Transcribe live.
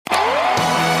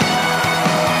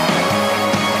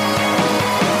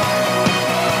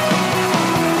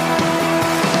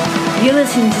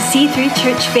listening to C3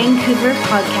 Church Vancouver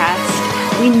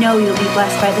podcast. We know you'll be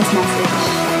blessed by this message.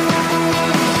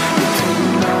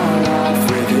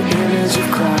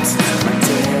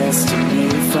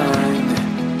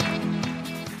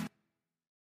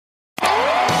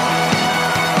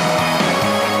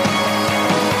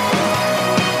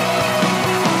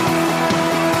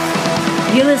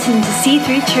 You're listening to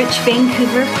C3 Church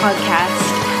Vancouver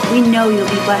podcast. We know you'll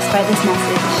be blessed by this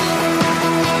message.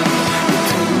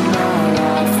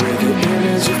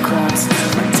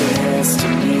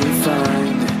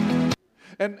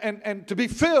 And to be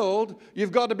filled,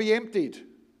 you've got to be emptied.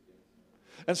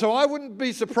 And so I wouldn't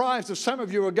be surprised if some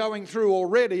of you are going through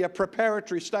already a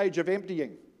preparatory stage of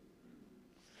emptying.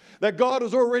 That God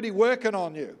is already working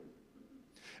on you.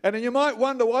 And then you might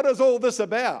wonder, what is all this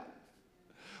about?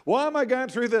 Why am I going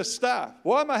through this stuff?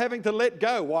 Why am I having to let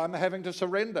go? Why am I having to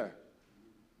surrender?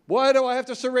 Why do I have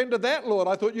to surrender that, Lord?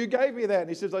 I thought you gave me that. And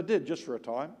he says, I did, just for a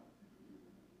time.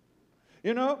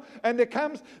 You know, and there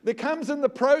comes in the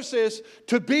process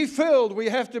to be filled, we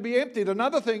have to be emptied.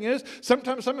 Another thing is,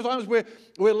 sometimes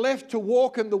we're left to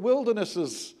walk in the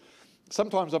wildernesses,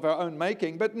 sometimes of our own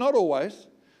making, but not always.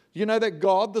 You know that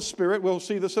God, the Spirit, we'll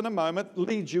see this in a moment,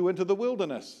 leads you into the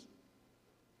wilderness.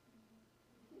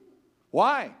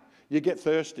 Why? You get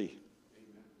thirsty.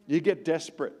 You get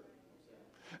desperate.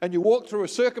 And you walk through a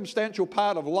circumstantial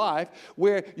part of life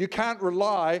where you can't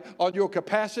rely on your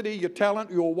capacity, your talent,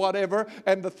 your whatever,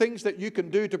 and the things that you can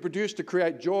do to produce, to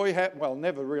create joy, well,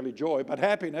 never really joy, but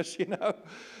happiness, you know.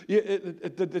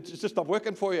 It's just not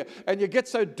working for you. And you get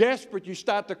so desperate you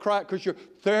start to cry because you're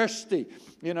thirsty,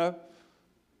 you know.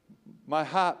 My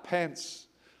heart pants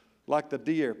like the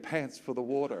deer pants for the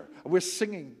water. We're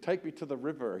singing, take me to the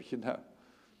river, you know.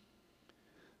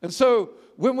 And so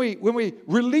when we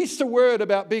release the word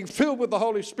about being filled with the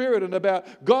Holy Spirit and about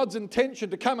God's intention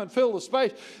to come and fill the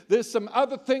space, there's some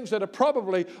other things that are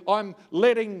probably I'm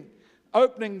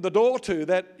opening the door to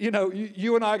that, you know,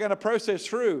 you and I are going to process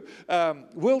through.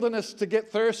 Wilderness to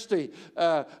get thirsty,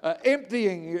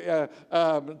 emptying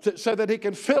so that he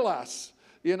can fill us.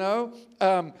 You know,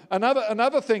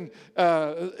 another thing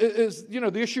is, you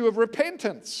know, the issue of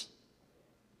repentance.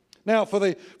 Now, for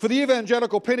the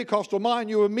evangelical Pentecostal mind,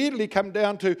 you immediately come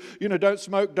down to, you know, don't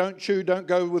smoke, don't chew, don't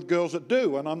go with girls that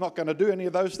do, and I'm not going to do any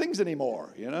of those things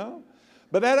anymore, you know.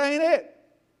 But that ain't it.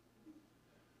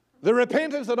 The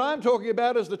repentance that I'm talking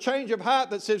about is the change of heart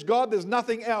that says, God, there's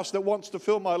nothing else that wants to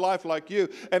fill my life like you,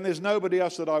 and there's nobody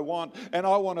else that I want, and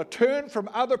I want to turn from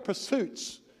other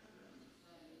pursuits.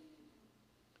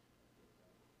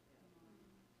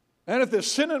 And if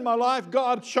there's sin in my life,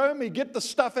 God, show me, get the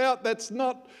stuff out that's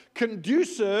not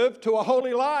conducive to a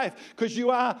holy life, because you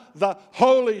are the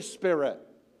Holy Spirit.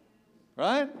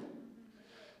 Right?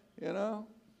 You know?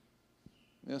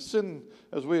 Sin,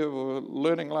 as we were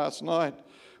learning last night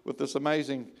with this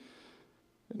amazing,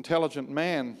 intelligent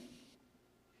man,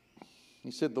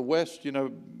 he said the West, you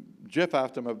know, Jeff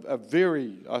asked him a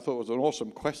very, I thought it was an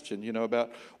awesome question, you know,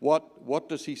 about what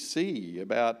does he see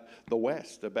about the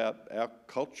West, about our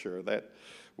culture that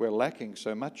we're lacking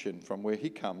so much in from where he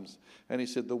comes. And he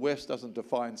said the West doesn't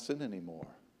define sin anymore.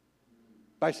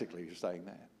 Basically, he's saying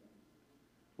that.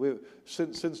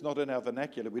 Sin's not in our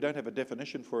vernacular. We don't have a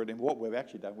definition for it. And what we've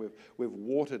actually done, we've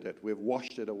watered it. We've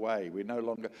washed it away. We no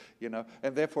longer, you know,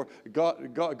 and therefore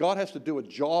God has to do a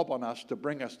job on us to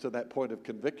bring us to that point of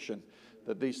conviction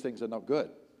that these things are not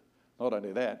good. Not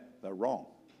only that, they're wrong,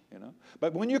 you know.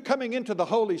 But when you're coming into the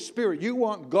Holy Spirit, you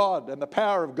want God and the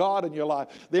power of God in your life.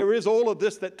 There is all of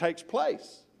this that takes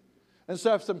place. And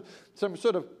so if some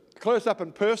sort of close-up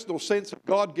and personal sense of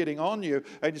God getting on you,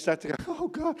 and you start to go, oh,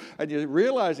 God, and you're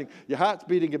realizing your heart's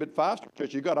beating a bit faster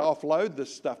because you've got to offload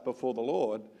this stuff before the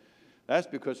Lord, that's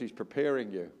because he's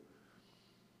preparing you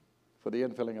for the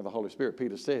infilling of the Holy Spirit.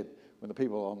 Peter said, when the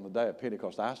people on the day of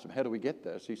Pentecost asked him, how do we get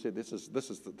this? He said, this is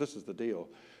the deal.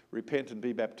 Repent and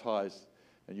be baptized,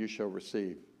 and you shall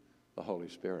receive the Holy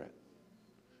Spirit.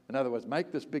 In other words,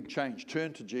 make this big change.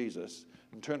 Turn to Jesus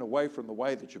and turn away from the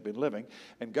way that you've been living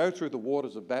and go through the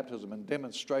waters of baptism and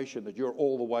demonstration that you're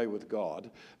all the way with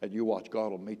God, and you watch God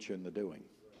will meet you in the doing.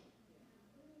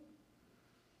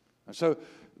 And so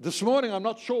this morning, I'm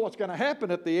not sure what's going to happen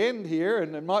at the end here,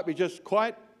 and it might be just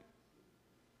quite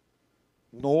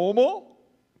normal.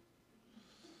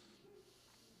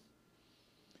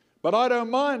 But I don't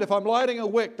mind if I'm lighting a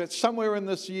wick that somewhere in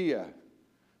this year,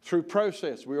 through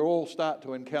process, we all start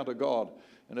to encounter God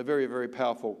in a very, very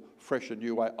powerful, fresh and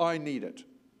new way. I need it.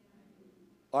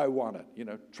 I want it. You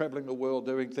know, traveling the world,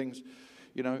 doing things.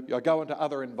 You know, I go into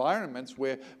other environments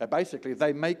where basically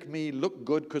they make me look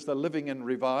good because they're living in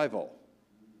revival.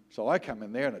 So I come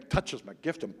in there and it touches my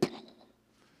gift and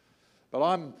But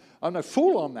I'm no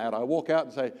fool on that. I walk out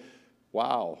and say,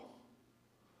 wow.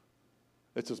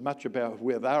 It's as much about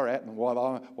where they're at and what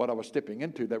I was stepping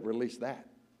into that released that.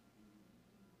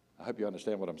 I hope you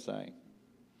understand what I'm saying.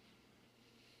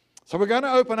 So we're going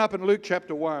to open up in Luke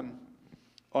chapter 1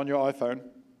 on your iPhone.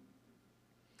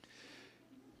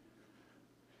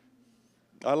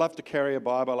 I love to carry a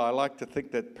Bible. I like to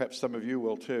think that perhaps some of you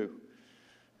will too.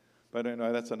 But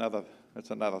anyway, that's another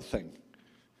thing.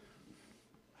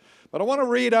 But I want to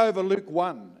read over Luke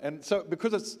 1. And so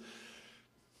because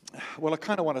I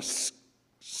kind of want to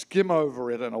skim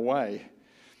over it in a way.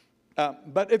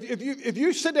 But if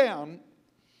you sit down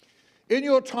in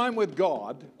your time with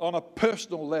God on a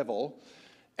personal level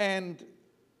and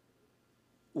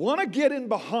want to get in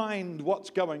behind what's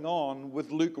going on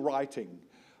with Luke writing,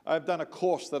 I've done a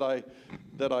course that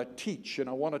I teach, and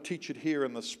I want to teach it here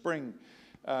in the spring,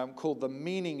 called The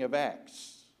Meaning of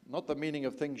Acts. Not the meaning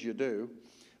of things you do,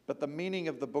 but the meaning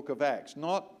of the book of Acts.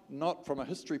 Not from a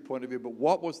history point of view, but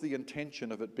what was the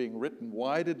intention of it being written?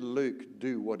 Why did Luke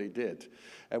do what he did?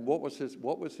 And what was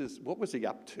he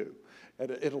up to?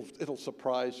 And it'll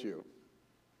surprise you.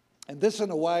 And this,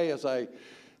 in a way, is a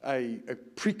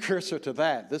precursor to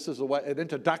that. This is an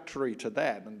introductory to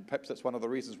that, and perhaps that's one of the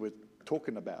reasons we're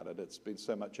talking about it. It's been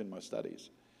so much in my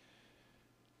studies.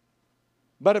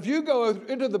 But if you go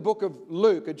into the book of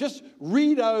Luke and just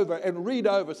read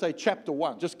over, say, chapter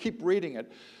 1, just keep reading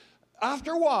it,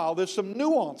 after a while, there's some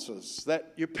nuances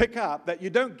that you pick up that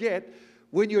you don't get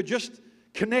when you're just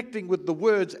connecting with the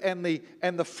words and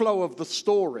the flow of the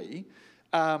story,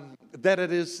 that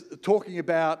it is talking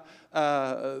about,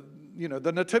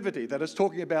 the nativity, that it's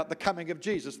talking about the coming of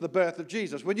Jesus, the birth of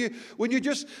Jesus. When you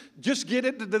just get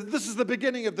into this is the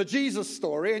beginning of the Jesus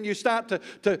story, and you start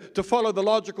to follow the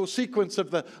logical sequence of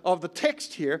the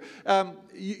text here,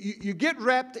 you get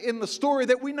wrapped in the story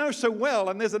that we know so well.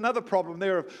 And there's another problem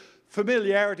there of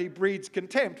familiarity breeds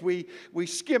contempt. We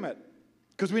skim it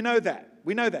because we know that.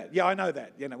 We know that. Yeah, I know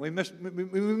that. We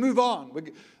move on.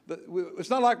 It's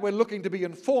not like we're looking to be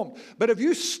informed. But if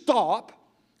you stop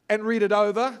and read it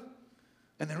over,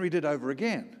 and then read it over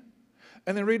again,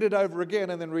 and then read it over again,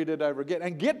 and then read it over again,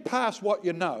 and get past what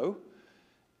you know,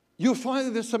 you'll find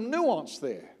that there's some nuance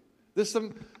there. There's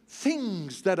some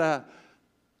things that are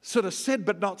sort of said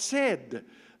but not said.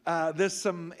 There's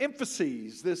some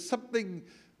emphases. There's something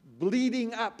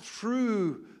bleeding up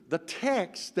through the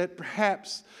text that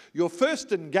perhaps your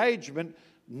first engagement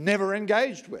never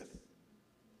engaged with.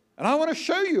 And I want to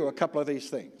show you a couple of these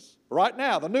things right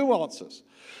now, the nuances.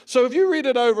 So if you read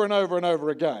it over and over and over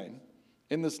again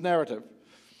in this narrative,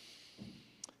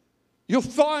 you'll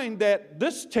find that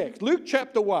this text, Luke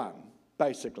chapter 1,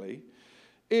 basically,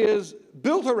 is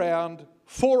built around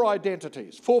 4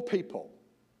 identities, 4 people.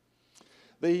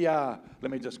 Let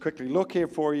me just quickly look here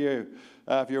for you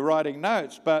if you're writing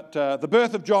notes. But the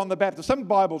birth of John the Baptist. Some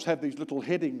Bibles have these little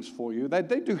headings for you. They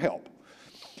do help.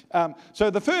 So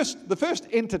the first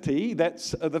entity,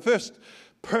 that's the first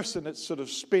person it's sort of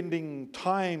spending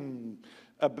time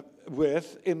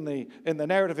with in the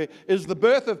narrative here, is the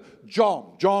birth of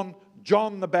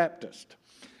John the Baptist.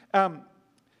 And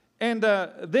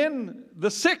then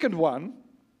the second one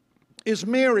is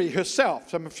Mary herself.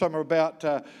 Some are about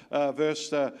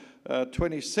verse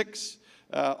 26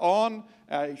 on.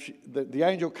 The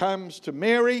angel comes to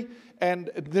Mary, and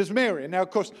there's Mary. And now,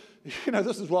 of course,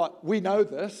 this is what we know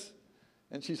this,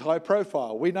 and she's high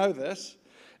profile. We know this.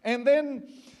 And then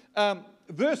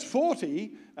verse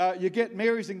 40, you get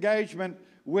Mary's engagement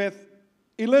with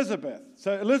Elizabeth.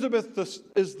 So Elizabeth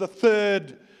is the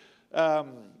third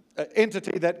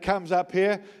entity that comes up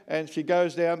here, and she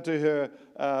goes down to her,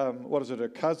 her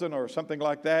cousin or something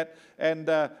like that, and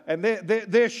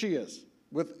there she is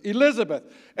with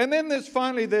Elizabeth. And then there's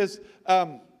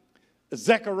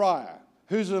Zechariah,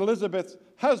 who's Elizabeth's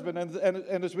husband,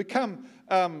 and as we come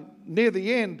near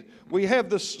the end, we have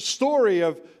this story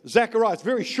of Zechariah. It's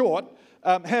very short,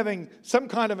 having some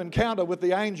kind of encounter with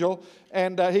the angel,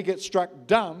 and he gets struck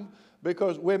dumb.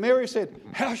 Because where Mary said,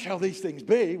 how shall these things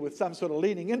be, with some sort of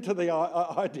leaning into the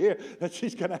idea that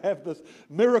she's going to have this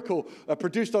miracle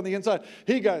produced on the inside,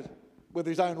 he goes with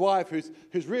his own wife,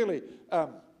 who's really,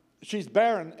 she's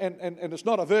barren, and it's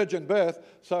not a virgin birth.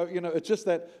 So, it's just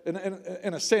that,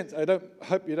 in a sense, I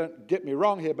hope you don't get me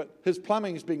wrong here, but his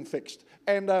plumbing is being fixed.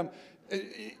 And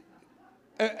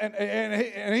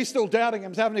he's still doubting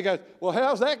himself, and he goes, well,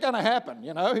 how's that going to happen?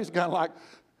 He's going like,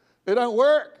 it don't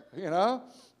work,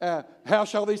 how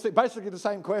shall these things? Basically the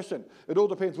same question. It all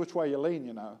depends which way you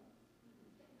lean,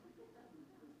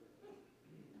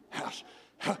 How's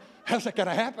that going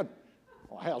to happen?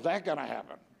 Well, how's that going to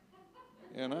happen?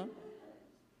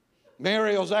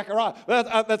 Mary or Zechariah.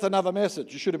 That's another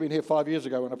message. You should have been here 5 years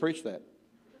ago when I preached that.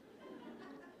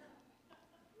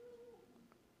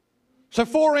 So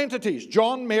 4 entities,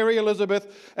 John, Mary,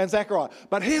 Elizabeth, and Zechariah.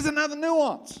 But here's another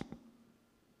nuance.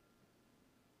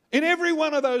 In every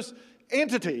one of those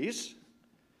entities,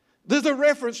 there's a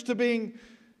reference to being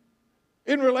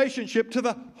in relationship to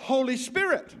the Holy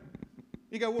Spirit.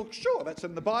 You go, well, sure, that's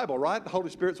in the Bible, right? The Holy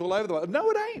Spirit's all over the Bible. No,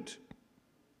 it ain't.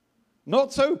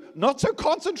 Not so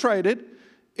concentrated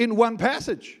in one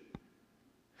passage.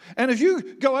 And if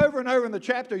you go over and over in the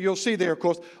chapter, you'll see there, of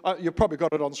course, you've probably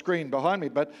got it on screen behind me,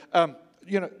 but,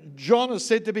 John is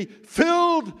said to be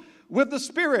filled with the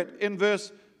Spirit in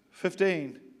verse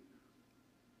 15.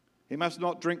 He must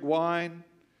not drink wine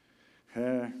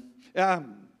or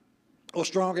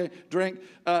stronger drink,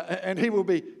 and he will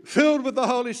be filled with the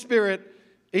Holy Spirit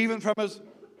even from his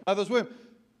mother's womb.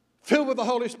 Filled with the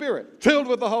Holy Spirit. Filled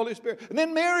with the Holy Spirit. And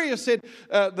then Mary has said,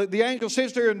 the angel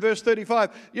says to her in verse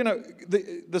 35,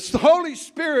 the Holy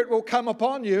Spirit will come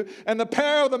upon you and the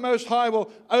power of the Most High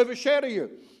will overshadow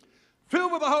you.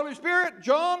 Filled with the Holy Spirit,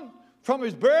 John, from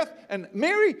his birth. And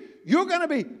Mary, you're going to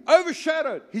be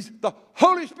overshadowed. The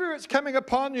Holy Spirit's coming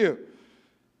upon you.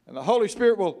 And the Holy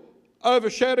Spirit will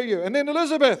overshadow you. And then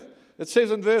Elizabeth, it says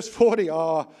in verse 40,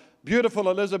 beautiful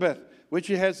Elizabeth, when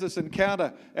she has this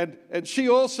encounter. And she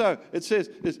also, it says,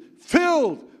 is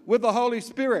filled with the Holy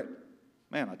Spirit.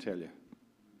 Man, I tell you.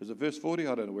 Is it verse 40?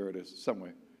 I don't know where it is.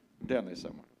 Somewhere. Down there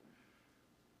somewhere.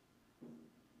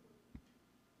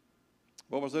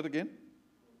 What was it again?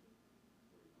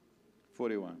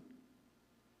 41.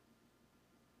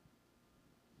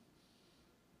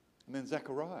 And then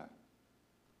Zechariah.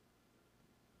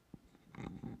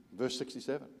 Verse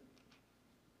 67.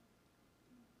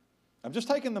 I'm just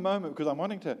taking the moment because I'm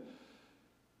wanting to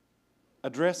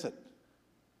address it.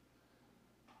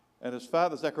 And his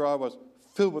father, Zechariah, was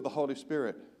filled with the Holy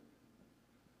Spirit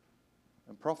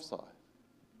and prophesied.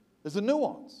 There's a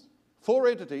nuance. 4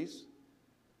 entities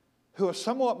who are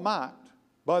somewhat marked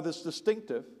by this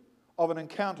distinctive of an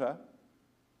encounter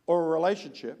or a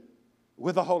relationship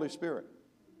with the Holy Spirit.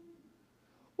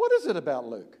 What is it about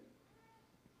Luke?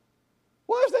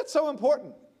 Why is that so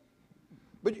important?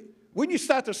 But when you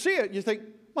start to see it, you think,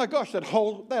 my gosh, that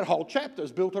whole chapter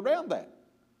is built around that.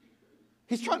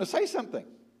 He's trying to say something.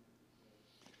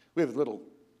 We have a little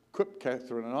quip,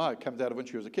 Catherine and I, it comes out of when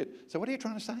she was a kid. So what are you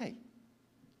trying to say?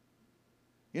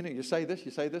 You say this,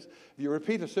 you say this. If you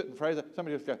repeat a certain phrase,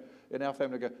 somebody just go, in our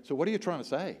family go, so what are you trying to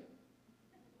say?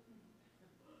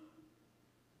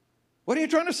 What are you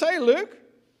trying to say, Luke?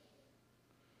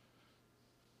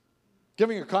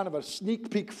 Giving a kind of a sneak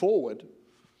peek forward.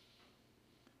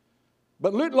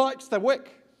 But Luke lights the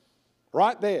wick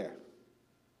right there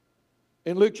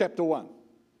in Luke chapter 1.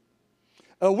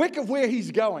 A wick of where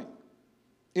he's going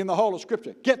in the whole of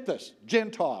Scripture. Get this,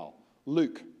 Gentile,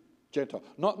 Luke, Gentile,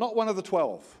 not one of the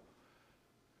 12.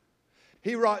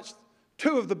 He writes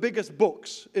 2 of the biggest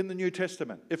books in the New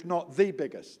Testament, if not the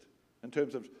biggest in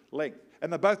terms of length.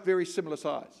 And they're both very similar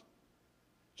size.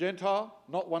 Gentile,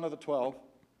 not one of the 12.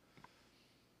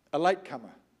 A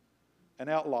latecomer, an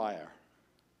outlier.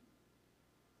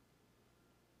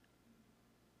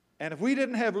 And if we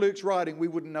didn't have Luke's writing, we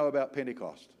wouldn't know about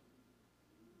Pentecost.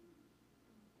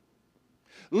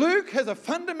 Luke has a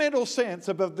fundamental sense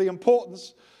of the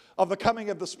importance of the coming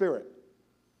of the Spirit.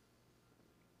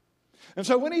 And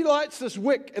so when he lights this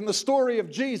wick in the story of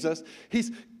Jesus,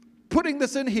 he's putting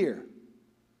this in here.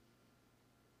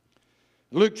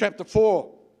 Luke chapter 4,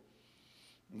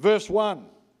 verse 1.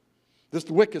 This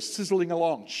wick is sizzling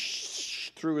along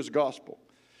through his gospel.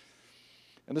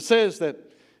 And it says that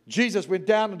Jesus went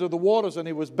down into the waters and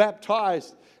he was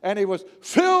baptized and he was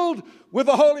filled with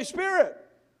the Holy Spirit.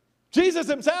 Jesus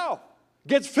himself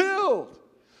gets filled.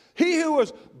 He who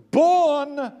was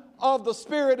born of the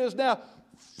Spirit is now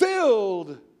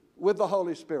filled with the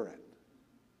Holy Spirit.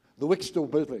 The wick's still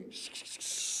building,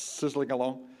 sizzling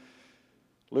along.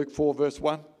 Luke 4 verse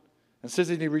 1. And says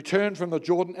that he returned from the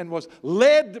Jordan and was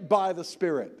led by the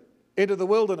Spirit into the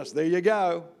wilderness. There you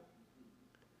go.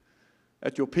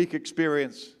 At your peak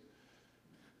experience,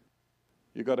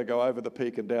 you've got to go over the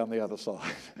peak and down the other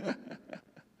side.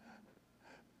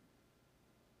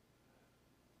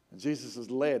 And Jesus is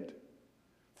led,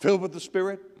 filled with the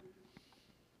Spirit,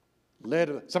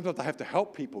 led. Sometimes they have to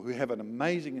help people who have an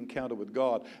amazing encounter with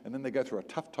God, and then they go through a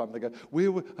tough time. They go,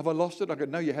 have I lost it? I go,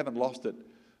 no, you haven't lost it.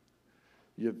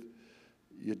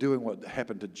 You're doing what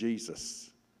happened to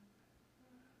Jesus.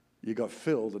 You got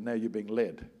filled, and now you're being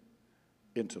led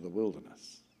into the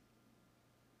wilderness.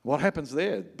 What happens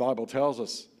there? The Bible tells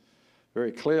us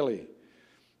very clearly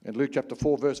in Luke chapter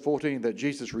 4, verse 14, that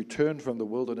Jesus returned from the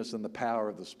wilderness in the power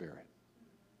of the Spirit.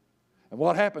 And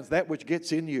what happens? That which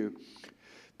gets in you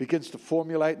begins to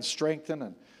formulate and strengthen.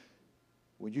 And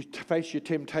when you face your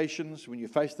temptations, when you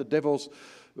face the devil's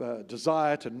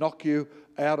desire to knock you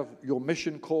out of your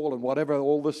mission call and whatever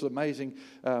all this amazing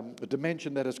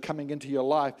dimension that is coming into your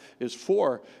life is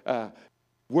for,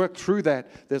 work through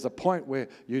that. There's a point where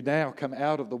you now come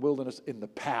out of the wilderness in the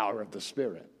power of the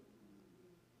Spirit.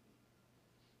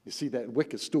 You see that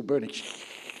wick is still burning.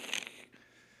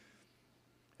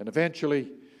 And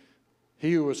eventually,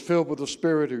 he who was filled with the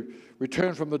Spirit, who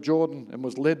returned from the Jordan and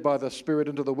was led by the Spirit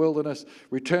into the wilderness,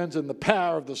 returns in the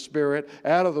power of the Spirit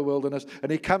out of the wilderness,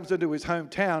 and he comes into his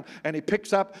hometown and he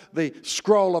picks up the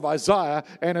scroll of Isaiah,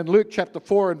 and in Luke chapter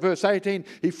 4 and verse 18,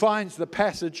 he finds the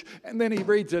passage and then he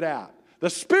reads it out.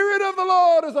 The Spirit of the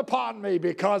Lord is upon me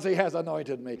because he has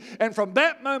anointed me. And from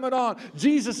that moment on,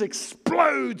 Jesus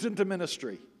explodes into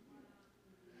ministry.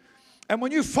 And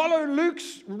when you follow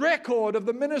Luke's record of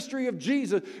the ministry of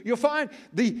Jesus, you'll find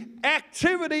the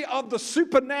activity of the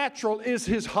supernatural is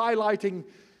his highlighting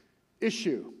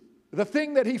issue. The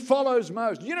thing that he follows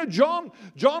most. You know, John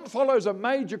follows a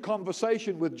major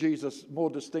conversation with Jesus more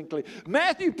distinctly.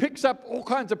 Matthew picks up all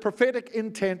kinds of prophetic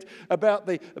intent about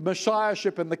the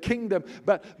Messiahship and the kingdom.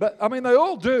 But I mean, they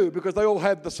all do because they all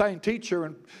have the same teacher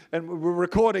and we're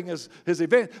recording his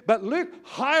event. But Luke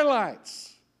highlights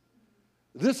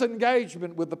this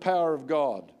engagement with the power of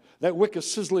God. That wick is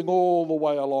sizzling all the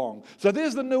way along. So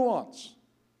there's the nuance.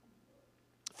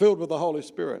 Filled with the Holy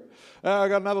Spirit. I've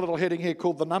got another little heading here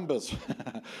called the numbers.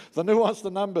 The nuance,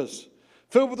 the numbers.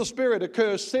 Filled with the Spirit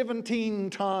occurs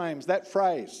 17 times, that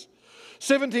phrase.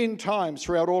 17 times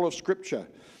throughout all of Scripture.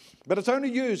 But it's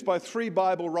only used by 3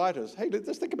 Bible writers. Hey,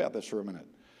 let's think about this for a minute.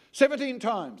 17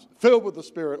 times, filled with the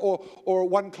Spirit, or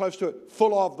one close to it,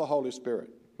 full of the Holy Spirit.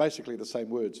 Basically the same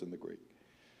words in the Greek.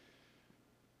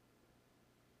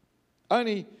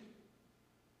 Only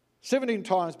 17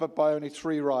 times, but by only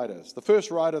 3 writers. The first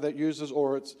writer that uses,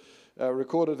 or it's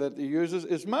recorded that he uses,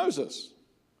 is Moses,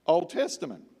 Old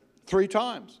Testament. 3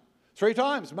 times. 3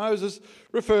 times Moses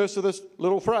refers to this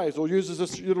little phrase, or uses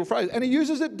this little phrase. And he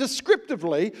uses it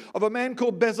descriptively of a man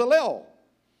called Bezalel.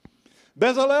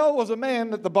 Bezalel was a man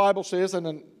that the Bible says, and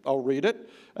then I'll read it,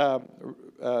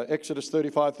 Exodus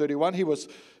 35:31.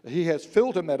 He has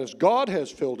filled him, that is, God has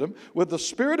filled him, with the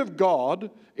Spirit of God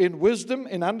in wisdom,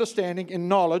 in understanding, in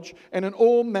knowledge, and in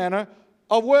all manner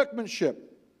of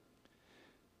workmanship.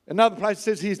 Another place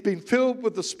says he's been filled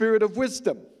with the Spirit of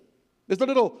wisdom. There's a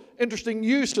little interesting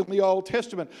use in the Old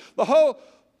Testament. The whole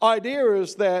idea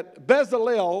is that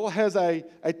Bezalel has a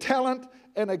talent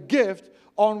and a gift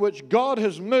on which God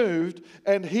has moved,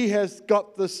 and he has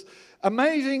got this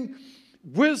amazing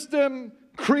wisdom,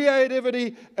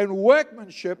 creativity, and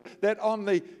workmanship that on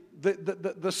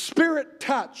the Spirit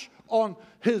touch on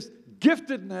his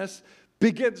giftedness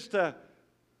begins to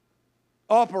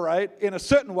operate in a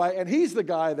certain way, and he's the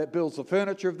guy that builds the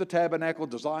furniture of the tabernacle,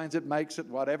 designs it, makes it,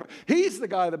 whatever. He's the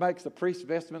guy that makes the priest's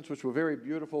vestments, which were very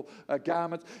beautiful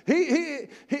garments.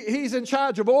 He's in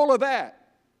charge of all of that.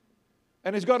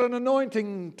 And he's got an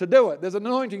anointing to do it. There's an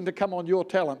anointing to come on your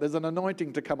talent. There's an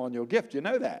anointing to come on your gift. You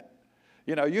know that.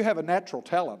 You know, you have a natural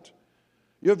talent.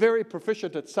 You're very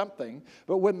proficient at something,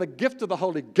 but when the gift of the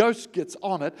Holy Ghost gets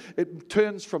on it, it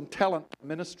turns from talent to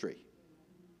ministry.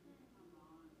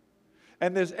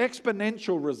 And there's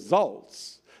exponential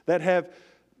results that have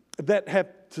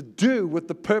to do with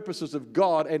the purposes of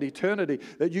God and eternity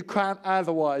that you can't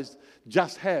otherwise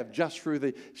just have just through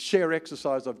the sheer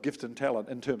exercise of gift and talent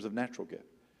in terms of natural gift.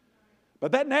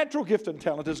 But that natural gift and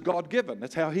talent is God-given.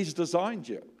 That's how He's designed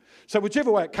you. So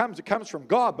whichever way it comes from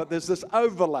God, but there's this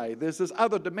overlay, there's this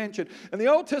other dimension. And the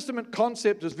Old Testament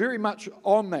concept is very much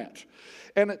on that.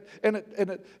 And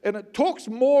it talks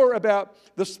more about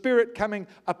the Spirit coming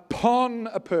upon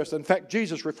a person. In fact,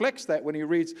 Jesus reflects that when he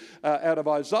reads out of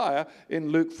Isaiah in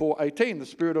Luke 4:18. The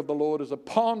Spirit of the Lord is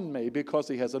upon me because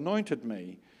He has anointed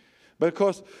me.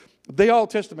 Because the Old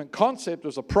Testament concept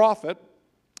was a prophet,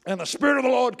 and the Spirit of the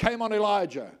Lord came on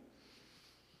Elijah.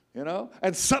 You know,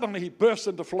 and suddenly he burst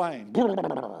into flame.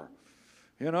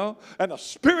 You know, and the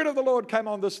Spirit of the Lord came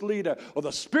on this leader, or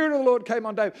the Spirit of the Lord came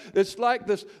on David. It's like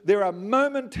this. There are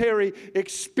momentary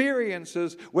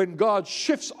experiences when God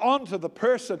shifts onto the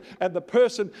person and the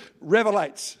person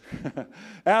revelates.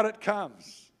 Out it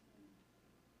comes.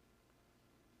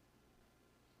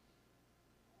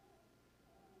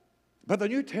 But the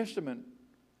New Testament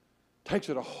takes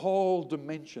it a whole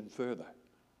dimension further.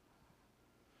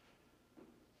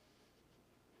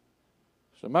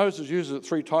 So Moses uses it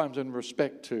 3 times in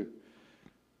respect to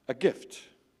a gift,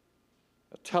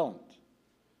 a talent,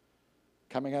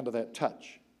 coming under that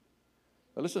touch.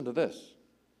 But listen to this.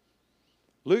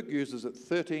 Luke uses it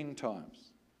 13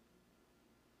 times.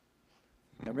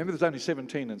 Now remember, there's only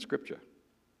 17 in Scripture.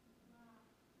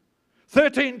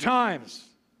 13 times.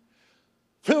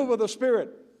 Filled with the Spirit.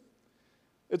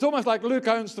 It's almost like Luke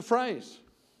owns the phrase.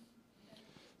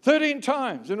 13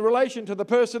 times in relation to the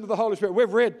person of the Holy Spirit.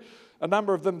 We've read a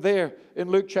number of them there in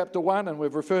Luke chapter 1, and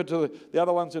we've referred to the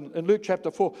other ones in Luke chapter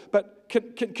 4. But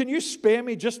can you spare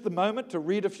me just the moment to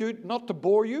read a few, not to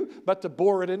bore you, but to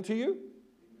bore it into you?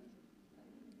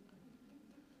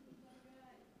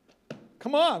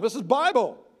 Come on, this is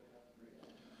Bible.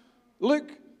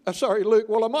 Luke,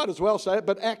 well, I might as well say it,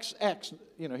 but Acts,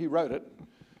 he wrote it.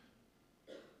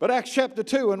 But Acts chapter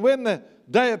 2, and when the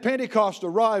day of Pentecost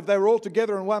arrived, they were all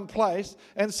together in one place,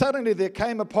 and suddenly there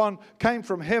came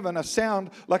from heaven a sound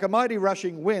like a mighty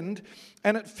rushing wind,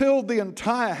 and it filled the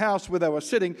entire house where they were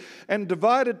sitting, and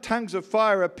divided tongues of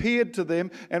fire appeared to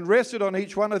them and rested on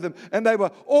each one of them, and they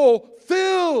were all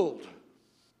filled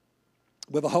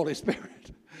with the Holy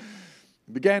Spirit.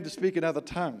 Began to speak in other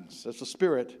tongues as the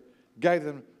Spirit gave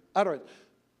them utterance.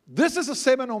 This is a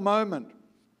seminal moment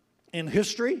in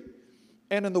history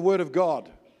and in the Word of God.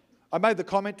 I made the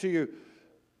comment to you,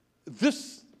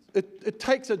 it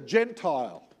takes a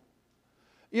Gentile.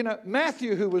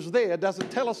 Matthew, who was there, doesn't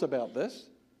tell us about this.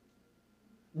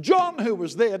 John, who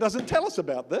was there, doesn't tell us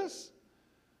about this.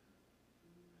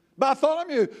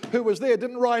 Bartholomew, who was there,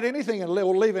 didn't write anything or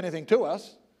leave anything to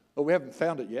us. Or we haven't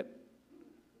found it yet.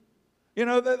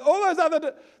 All those other,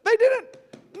 they didn't.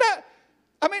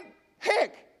 No,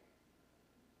 heck.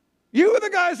 You were the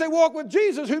guys that walked with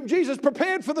Jesus, whom Jesus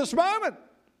prepared for this moment.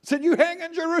 Said, you hang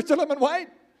in Jerusalem and wait.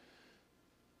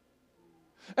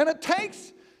 And it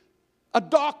takes a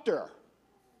doctor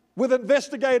with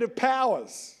investigative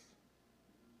powers.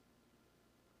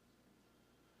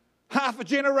 Half a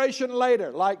generation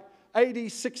later, like the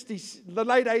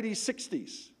late 80s,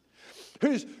 60s,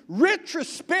 who's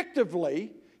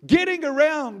retrospectively getting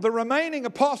around the remaining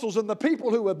apostles and the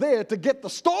people who were there to get the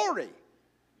story.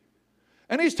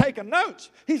 And he's taken notes.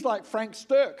 He's like Frank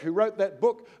Sturck, who wrote that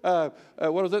book,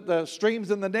 The Streams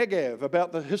in the Negev,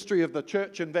 about the history of the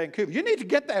church in Vancouver. You need to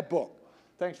get that book.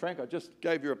 Thanks, Frank. I just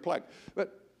gave you a plug.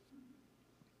 But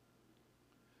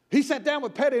he sat down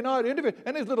with Patty and I to interview,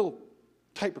 and his little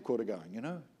tape recorder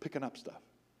going, picking up stuff.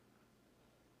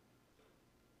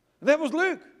 And that was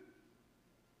Luke.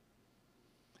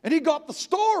 And he got the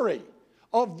story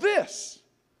of this.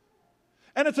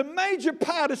 And it's a major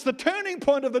part. It's the turning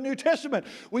point of the New Testament.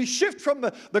 We shift from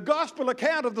the gospel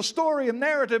account of the story and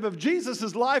narrative of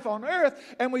Jesus' life on earth,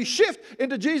 and we shift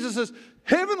into Jesus'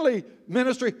 heavenly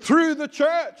ministry through the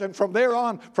church. And from there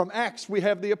on, from Acts, we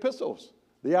have the epistles,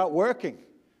 the outworking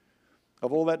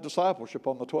of all that discipleship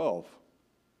on the 12.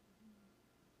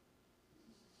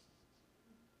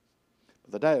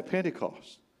 But the day of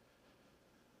Pentecost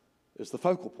is the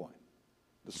focal point,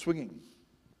 the swinging.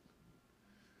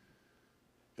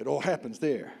 It all happens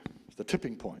there. It's the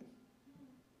tipping point.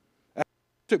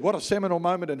 What a seminal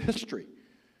moment in history.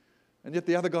 And yet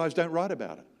the other guys don't write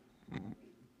about it.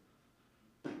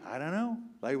 I don't know.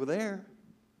 They were there.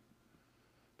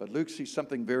 But Luke sees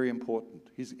something very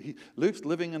important. Luke's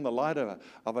living in the light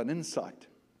of an insight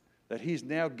that he's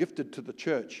now gifted to the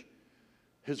church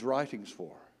his writings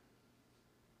for.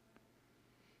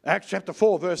 Acts chapter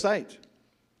 4, verse 8.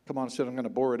 Come on, I said I'm going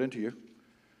to bore it into you.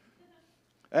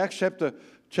 Acts chapter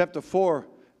 4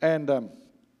 and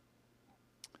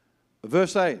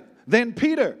verse 8. Then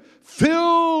Peter,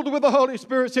 filled with the Holy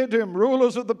Spirit, said to him,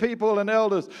 rulers of the people and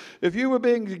elders, if you were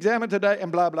being examined today,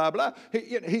 and blah, blah, blah.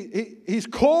 He's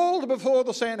called before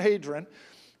the Sanhedrin.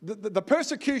 The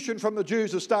persecution from the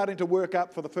Jews is starting to work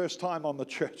up for the first time on the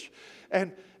church.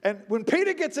 And when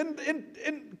Peter gets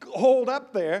hauled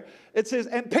up there, it says,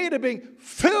 and Peter being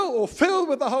filled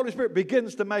with the Holy Spirit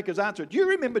begins to make his answer. Do you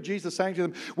remember Jesus saying to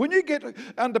them, when you get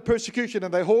under persecution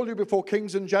and they haul you before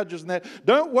kings and judges and that,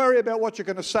 don't worry about what you're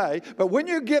going to say, but when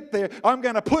you get there, I'm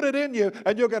going to put it in you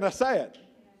and you're going to say it.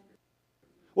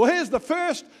 Well, here's the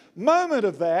first moment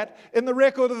of that in the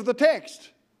record of the text.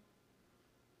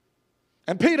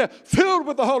 And Peter, filled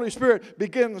with the Holy Spirit,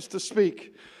 begins to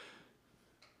speak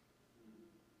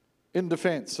in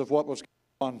defense of what was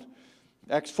going on.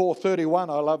 Acts 4:31,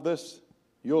 I love this.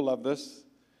 You'll love this.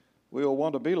 We all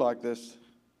want to be like this.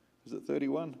 Is it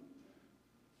 31?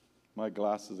 My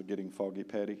glasses are getting foggy,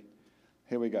 Patty.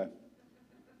 Here we go.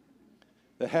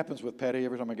 That happens with Patty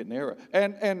every time I get near her.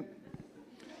 And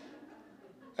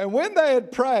when they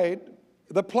had prayed,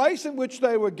 the place in which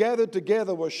they were gathered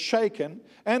together was shaken,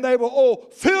 and they were all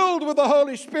filled with the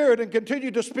Holy Spirit and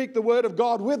continued to speak the word of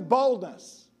God with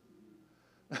boldness.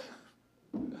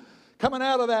 Coming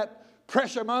out of that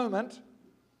pressure moment,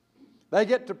 they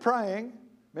get to praying.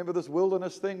 Remember this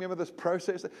wilderness thing? Remember this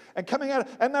process? And coming out,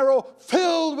 and they're all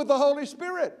filled with the Holy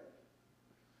Spirit.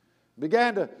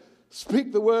 Began to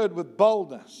speak the word with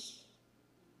boldness.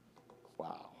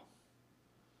 Wow.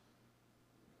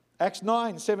 Acts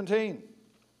 9:17.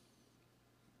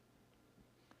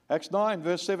 Acts 9,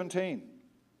 verse 17.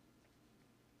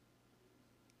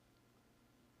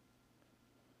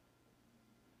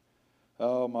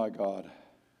 Oh my God.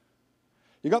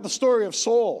 You got the story of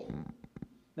Saul.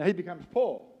 Now he becomes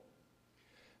Paul.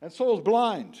 And Saul's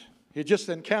blind. He just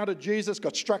encountered Jesus,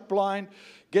 got struck blind,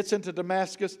 gets into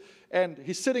Damascus, and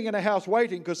he's sitting in a house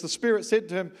waiting because the Spirit said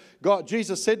to him,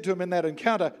 Jesus said to him in that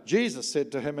encounter,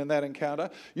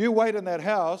 you wait in that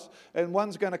house and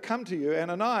one's going to come to you,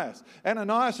 Ananias.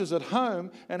 Ananias is at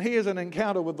home and he has an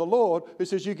encounter with the Lord who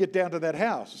says, you get down to that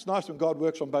house. It's nice when God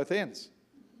works on both ends.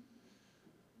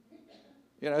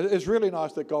 You know, it's really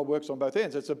nice that God works on both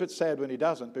ends. It's a bit sad when he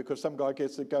doesn't, because some guy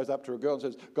goes up to a girl and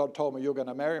says, God told me you're going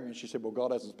to marry me. And she said, well,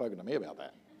 God hasn't spoken to me about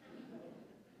that.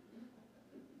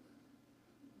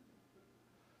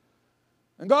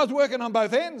 And God's working on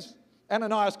both ends.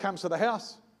 Ananias comes to the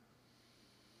house.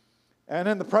 And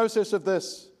in the process of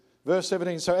this, verse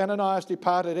 17, so Ananias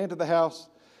departed, entered the house,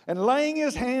 and laying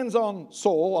his hands on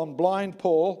Saul, on blind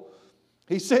Paul,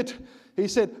 he said,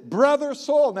 Brother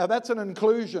Saul. Now that's an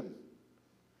inclusion.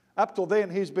 Up till then,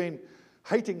 he's been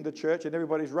hating the church and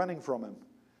everybody's running from him.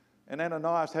 And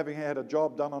Ananias, having had a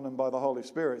job done on him by the Holy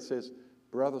Spirit, says,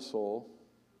 Brother Saul,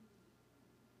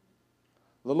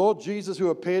 the Lord Jesus who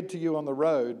appeared to you on the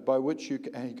road by which you...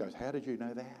 And he goes, how did you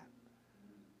know that?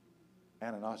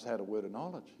 Ananias had a word of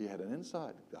knowledge. He had an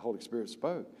insight. The Holy Spirit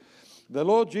spoke. The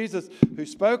Lord Jesus who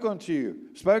spoke to you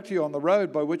on the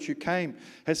road by which you came,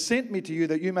 has sent me to you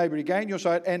that you may regain your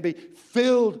sight and be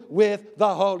filled with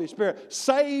the Holy Spirit.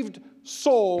 Saved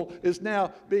Saul is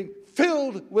now being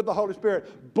filled with the Holy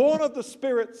Spirit. Born of the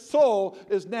Spirit, Saul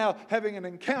is now having an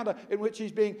encounter in which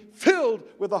he's being filled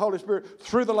with the Holy Spirit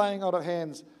through the laying on of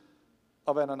hands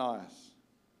of Ananias.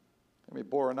 Let me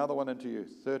bore another one into you.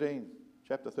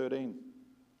 Chapter 13,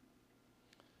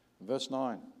 verse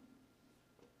 9.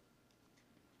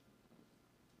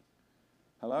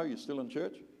 Hello, you still in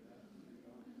church?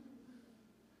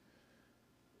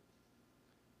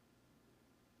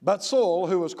 But Saul,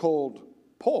 who was called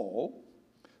Paul,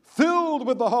 filled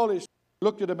with the Holy Spirit,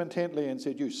 looked at him intently and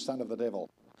said, you son of the devil.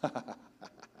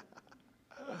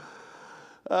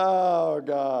 Oh,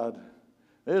 God.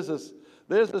 There's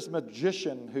this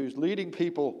magician who's leading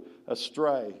people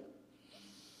astray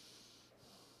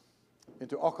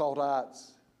into occult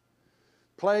arts,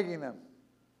 plaguing them.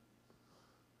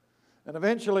 And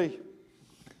eventually,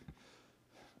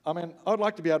 I'd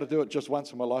like to be able to do it just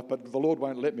once in my life, but the Lord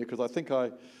won't let me, because I think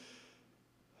the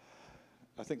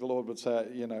Lord would say,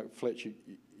 Fletcher,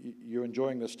 you're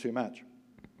enjoying this too much.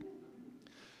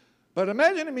 But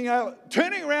imagine me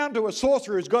turning around to a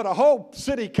sorcerer who's got a whole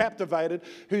city captivated,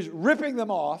 who's ripping them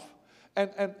off,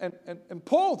 and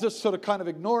Paul just sort of kind of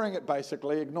ignoring it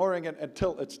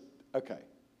until it's okay.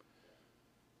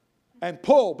 And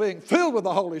Paul, being filled with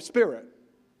the Holy Spirit,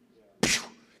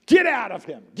 get out of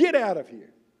him. Get out of here.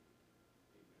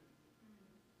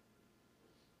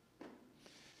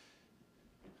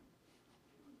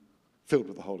 Filled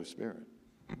with the Holy Spirit.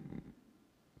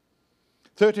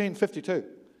 13:52,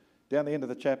 down the end of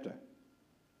the chapter.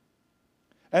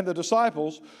 And the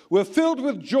disciples were filled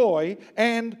with joy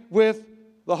and with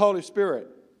the Holy Spirit.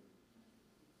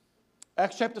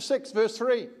 Acts chapter 6, verse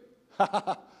 3.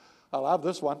 I love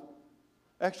this one.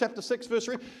 Acts chapter 6, verse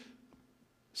 3.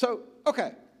 So,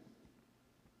 okay.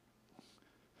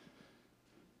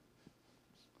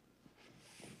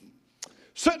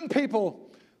 Certain people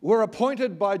were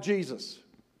appointed by Jesus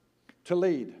to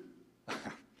lead.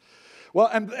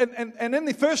 Well, and in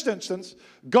the first instance,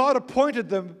 God appointed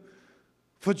them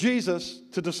for Jesus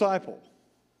to disciple.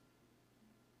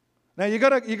 Now you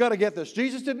got to get this.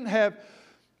 Jesus didn't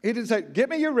say, get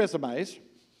me your resumes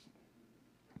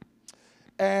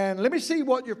and let me see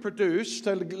what you've produced.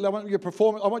 I want your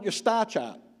performance. I want your star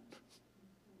chart.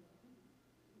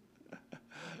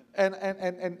 And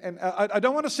I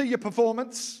don't want to see your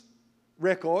performance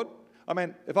record.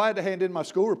 If I had to hand in my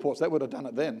school reports, that would have done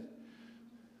it then.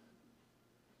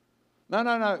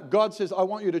 No. God says, I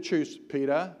want you to choose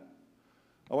Peter.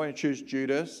 I want you to choose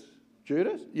Judas.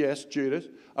 Judas? Yes, Judas.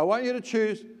 I want you to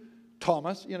choose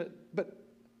Thomas. But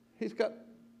he hasn't got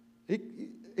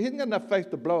enough faith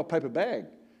to blow a paper bag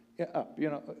up.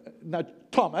 No,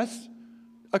 Thomas.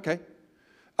 Okay.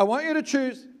 I want you to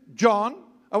choose John.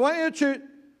 I want you to choose.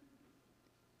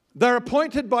 They're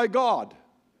appointed by God.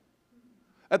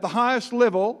 at the highest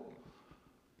level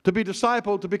to be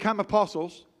discipled, to become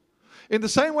apostles, in the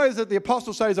same way that the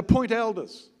apostle says, appoint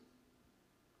elders.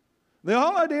 The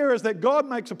whole idea is that God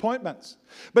makes appointments,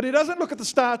 but he doesn't look at the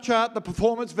star chart, the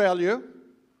performance value.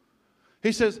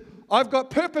 He says, I've got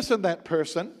purpose in that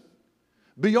person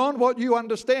beyond what you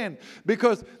understand.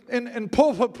 Because, and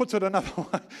Paul puts it another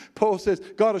way. Paul says,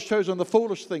 God has chosen the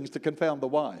foolish things to confound the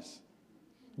wise.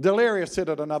 Delirious said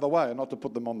it another way, not to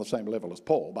put them on the same level as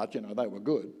Paul, but, they were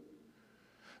good.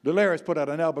 Delirious put out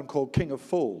an album called King of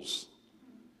Fools.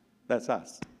 That's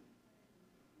us.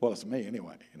 Well, it's me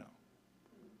anyway,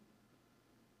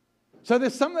 So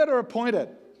there's some that are appointed.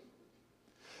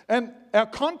 And our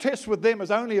contest with them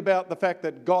is only about the fact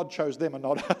that God chose them and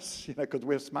not us, because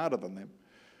we're smarter than them.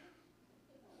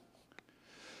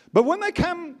 But when they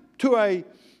come to a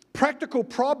practical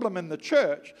problem in the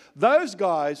church, those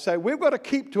guys say, we've got to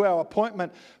keep to our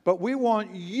appointment, but we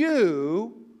want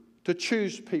you to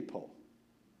choose people,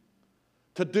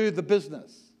 to do the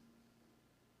business,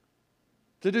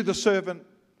 to do the servant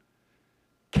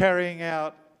carrying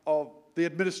out of the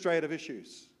administrative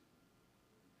issues.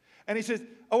 And he says,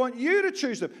 I want you to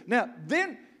choose them. Now,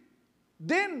 then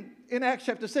in Acts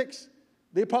chapter 6,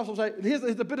 the apostles say, here's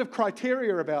a bit of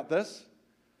criteria about this.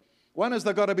 One is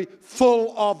they've got to be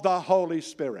full of the Holy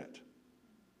Spirit.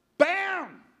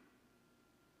 Bam!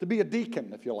 To be a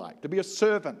deacon, if you like, to be a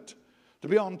servant, to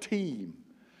be on team.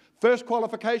 First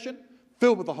qualification,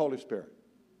 filled with the Holy Spirit.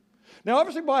 Now,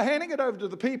 obviously, by handing it over to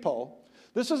the people,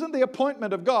 this isn't the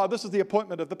appointment of God, this is the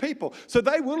appointment of the people. So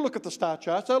they will look at the star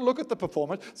charts, they'll look at the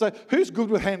performance, say, who's good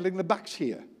with handling the bucks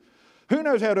here? Who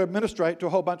knows how to administrate to a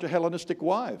whole bunch of Hellenistic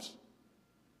wives?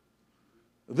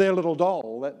 Their little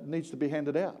doll that needs to be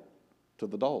handed out to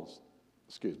the dolls.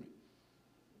 Excuse me.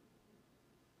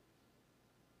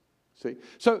 See?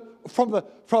 So from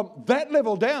that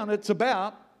level down, it's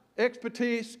about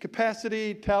expertise,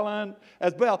 capacity, talent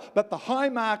as well. But the high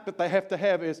mark that they have to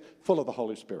have is full of the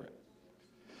Holy Spirit.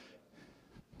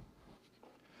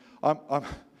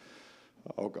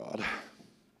 Oh God.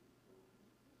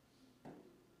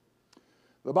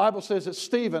 The Bible says that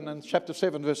Stephen in chapter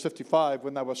 7 verse 55,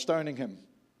 when they were stoning him,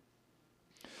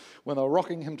 when they were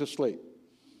rocking him to sleep,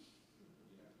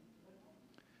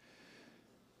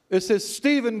 it says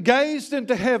Stephen gazed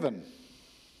into heaven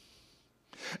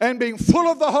and being full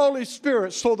of the Holy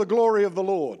Spirit saw the glory of the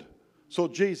Lord, saw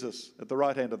Jesus at the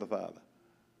right hand of the Father.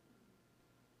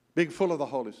 Being full of the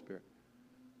Holy Spirit.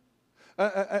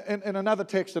 In another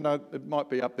text, and it might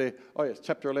be up there, oh yes,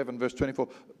 chapter 11, verse 24,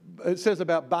 it says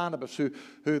about Barnabas, who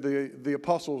the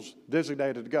apostles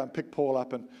designated to go and pick Paul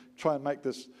up and try and make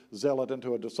this zealot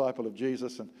into a disciple of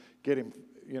Jesus and get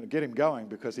him going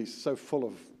because he's so full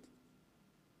of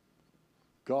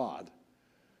God.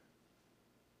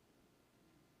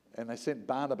 And they sent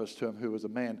Barnabas to him, who was a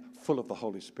man full of the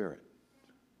Holy Spirit.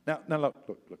 Now look.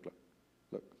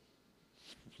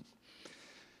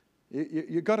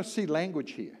 You've got to see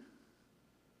language here.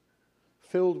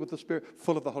 Filled with the Spirit,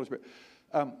 full of the Holy Spirit.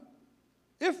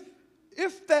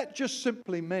 If that just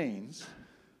simply means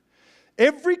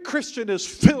every Christian is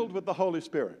filled with the Holy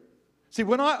Spirit. See,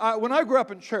 when I grew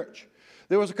up in church,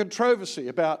 there was a controversy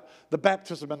about the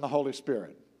baptism and the Holy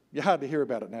Spirit. You hardly hear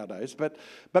about it nowadays, but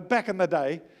back in the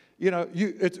day, we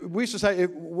used to say,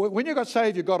 when you got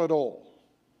saved, you got it all.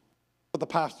 What the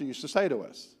pastor used to say to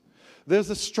us.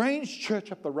 There's a strange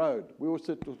church up the road. We always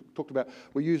talked about,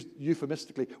 we used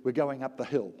euphemistically, we're going up the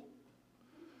hill.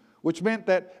 Which meant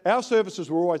that our services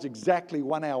were always exactly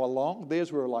 1 hour long.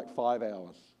 Theirs were like 5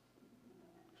 hours.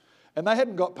 And they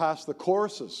hadn't got past the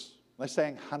choruses. They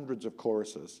sang hundreds of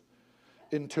choruses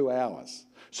in 2 hours.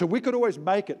 So we could always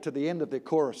make it to the end of their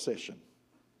chorus session.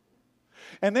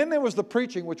 And then there was the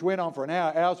preaching, which went on for an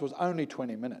hour. Ours was only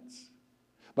 20 minutes.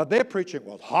 But their preaching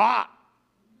was hot.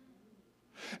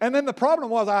 And then the problem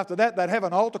was after that, they'd have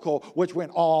an altar call which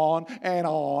went on and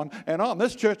on and on.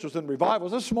 This church was in revival.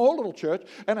 It was a small little church,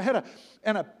 and it had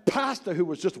a pastor who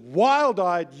was just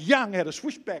wild-eyed, young, had a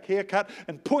swishback haircut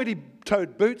and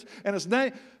pointy-toed boots, and his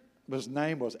name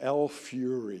was Al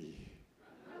Fury.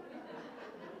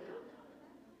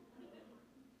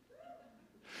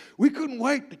 We couldn't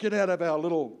wait to get out of our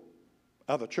little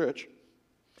other church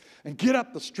and get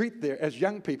up the street there as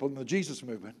young people in the Jesus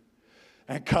movement.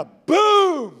 And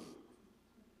kaboom!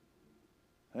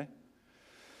 Okay?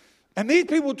 And these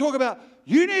people talk about,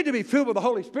 you need to be filled with the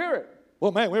Holy Spirit.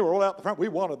 Well, man, we were all out the front. We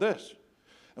wanted this.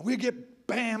 And we get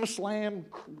bam, slam,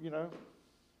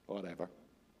 whatever.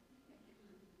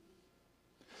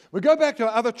 We go back to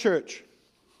our other church.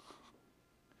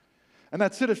 And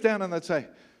they'd sit us down and they'd say,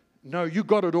 no, you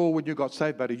got it all when you got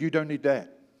saved, buddy. You don't need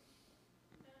that.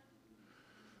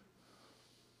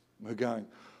 We're going,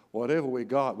 whatever we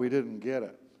got, we didn't get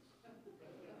it.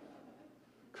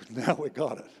 Because now we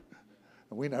got it.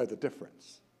 And we know the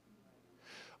difference.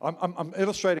 I'm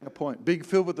illustrating a point. Being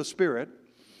filled with the Spirit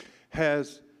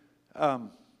has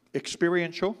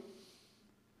experiential,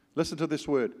 listen to this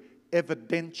word,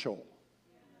 evidential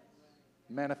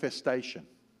manifestation.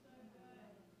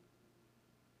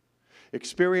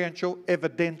 Experiential,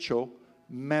 evidential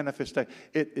manifestation.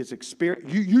 It is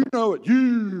experience. You know it.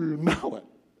 You know it.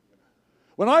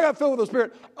 When I got filled with the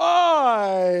Spirit,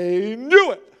 I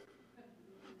knew it.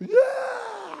 Yeah.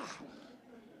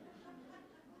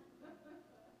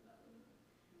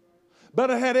 But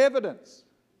it had evidence.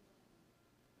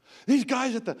 These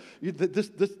guys at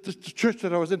this church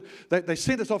that I was in, they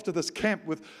sent us off to this camp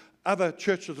with other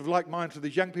churches of like mind for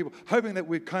these young people, hoping that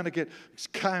we'd kind of get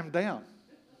calmed down.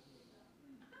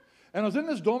 And I was in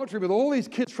this dormitory with all these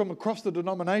kids from across the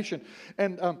denomination.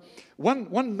 And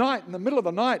one night, in the middle of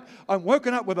the night, I'm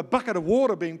woken up with a bucket of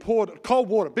water being poured, cold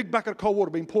water, big bucket of cold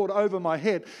water being poured over my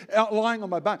head, out lying on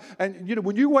my bunk. And, you know,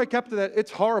 when you wake up to that,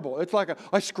 it's horrible. It's like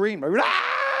I screamed.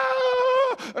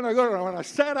 And when I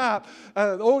sat up,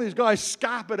 all these guys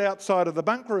scarpered outside of the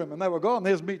bunk room, and they were gone.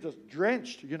 There's me just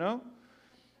drenched, you know.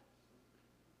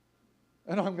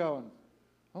 And I'm going,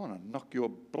 I want to knock your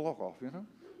block off, you know.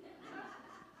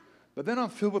 But then I'm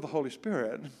filled with the Holy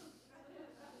Spirit.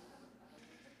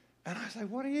 And I say,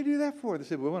 what do you do that for? They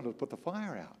said, we wanted to put the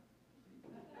fire out.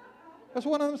 That's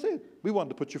what one of them said. We wanted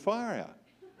to put your fire out.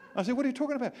 I said, what are you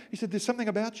talking about? He said, there's something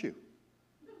about you.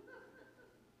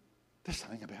 There's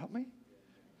something about me?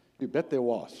 You bet there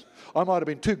was. I might have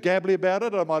been too gabbly about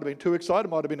it. I might have been too excited.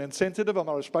 I might have been insensitive. I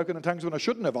might have spoken in tongues when I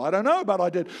shouldn't have. I don't know, but I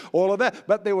did all of that.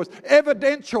 But there was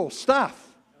evidential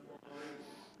stuff.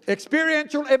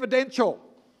 Experiential, evidential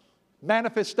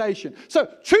manifestation.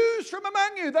 So choose from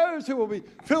among you those who will be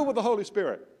filled with the Holy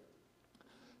Spirit.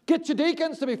 Get your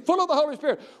deacons to be full of the Holy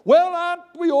Spirit. Well, aren't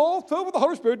we all filled with the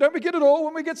Holy Spirit? Don't we get it all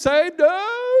when we get saved?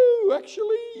 No,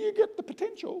 actually, you get the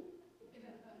potential.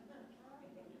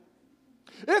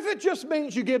 If it just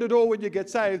means you get it all when you get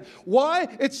saved, why?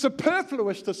 It's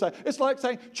superfluous to say. It's like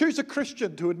saying, choose a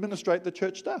Christian to administrate the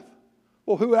church stuff.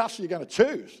 Well, who else are you going to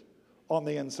choose on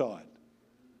the inside?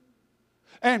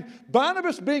 And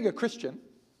Barnabas being a Christian,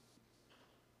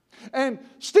 and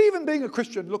Stephen being a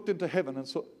Christian, looked into heaven and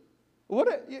saw,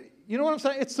 you know what I'm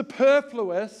saying? It's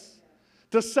superfluous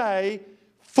to say,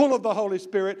 full of the Holy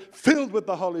Spirit, filled with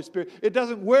the Holy Spirit. It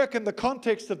doesn't work in the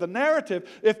context of the narrative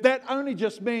if that only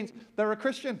just means they're a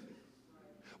Christian.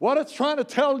 What it's trying to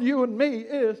tell you and me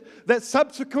is that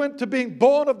subsequent to being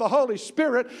born of the Holy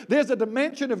Spirit, there's a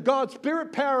dimension of God's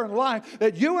Spirit, power, and life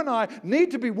that you and I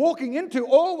need to be walking into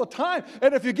all the time.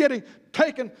 And if you're getting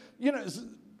taken,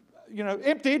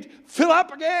 emptied, fill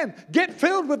up again. Get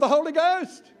filled with the Holy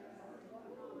Ghost.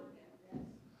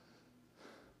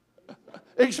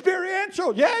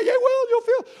 Experiential. Yeah, you'll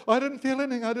feel. I didn't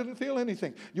feel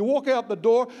anything. You walk out the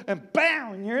door and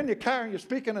bam, you're in your car and you're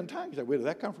speaking in tongues. You say, where did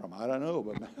that come from? I don't know,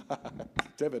 but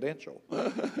it's evidential.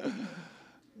 You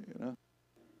know,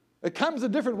 it comes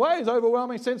in different ways.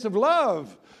 Overwhelming sense of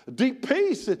love, deep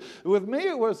peace. With me,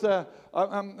 it was.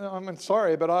 I'm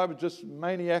sorry, but I was just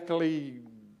maniacally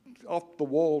off the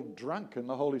wall drunk in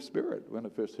the Holy Spirit when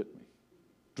it first hit me.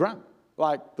 Drunk,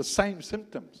 like the same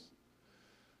symptoms.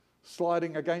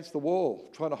 Sliding against the wall,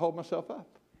 trying to hold myself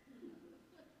up.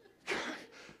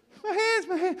 My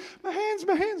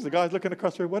hands. The guy's looking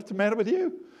across the room, what's the matter with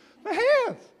you? My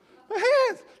hands,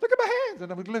 look at my hands.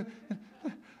 And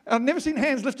I've never seen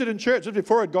hands lifted in church just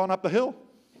before I'd gone up the hill.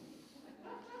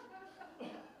 It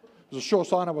was a sure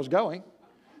sign I was going.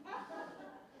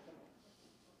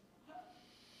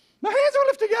 My hands are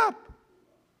lifting up.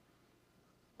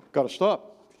 Got to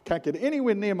stop. Can't get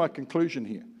anywhere near my conclusion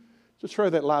here. Just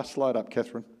throw that last slide up,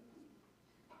 Catherine.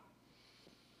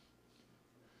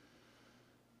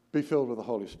 Be filled with the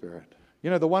Holy Spirit. You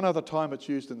know, the one other time it's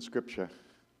used in Scripture,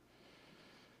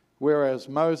 whereas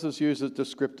Moses uses it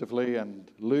descriptively and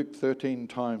Luke 13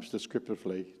 times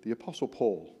descriptively, the Apostle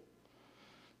Paul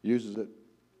uses it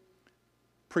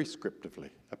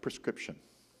prescriptively, a prescription.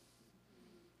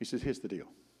 He says, here's the deal.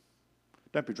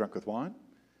 Don't be drunk with wine,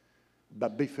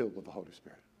 but be filled with the Holy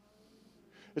Spirit.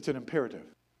 It's an imperative.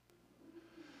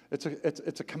 It's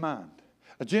a command.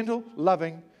 A gentle,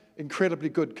 loving, incredibly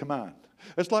good command.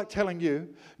 It's like telling you,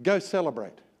 go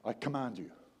celebrate. I command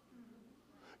you.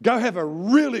 Go have a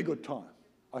really good time.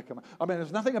 I mean,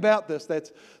 there's nothing about this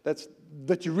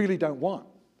that you really don't want.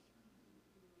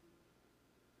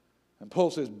 And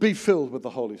Paul says, be filled with the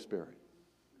Holy Spirit.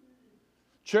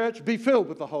 Church, be filled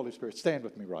with the Holy Spirit. Stand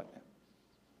with me right now.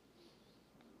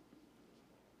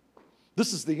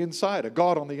 This is the insider,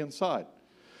 God on the inside.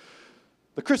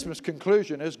 The Christmas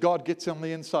conclusion is God gets on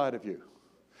the inside of you.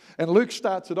 And Luke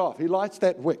starts it off. He lights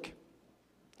that wick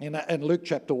in Luke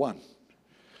chapter 1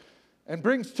 and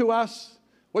brings to us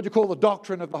what you call the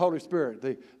doctrine of the Holy Spirit,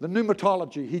 the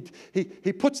pneumatology.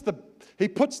 He puts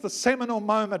the seminal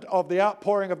moment of the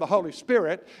outpouring of the Holy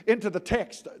Spirit into the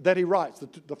text that he writes,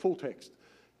 the full text,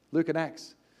 Luke and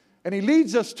Acts. And he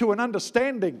leads us to an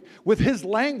understanding with his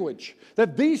language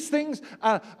that these things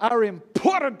are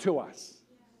important to us.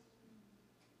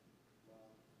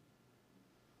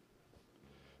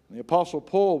 And the Apostle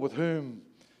Paul, with whom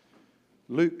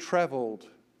Luke traveled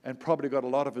and probably got a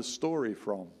lot of his story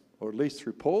from, or at least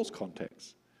through Paul's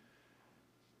context,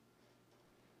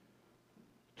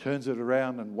 turns it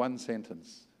around in one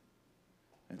sentence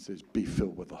and says, be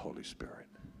filled with the Holy Spirit.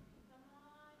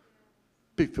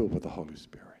 Be filled with the Holy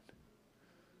Spirit.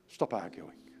 Stop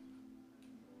arguing.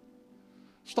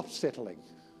 Stop settling.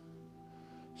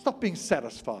 Stop being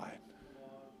satisfied.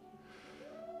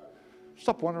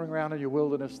 Stop wandering around in your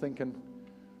wilderness thinking,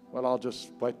 well, I'll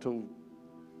just wait till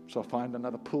I find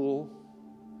another pool.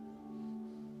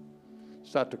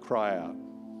 Start to cry out.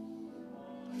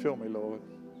 Fill me, Lord.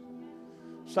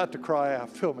 Start to cry out.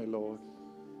 Fill me, Lord.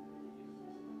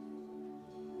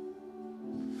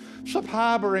 Stop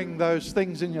harboring those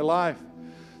things in your life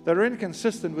that are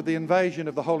inconsistent with the invasion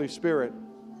of the Holy Spirit.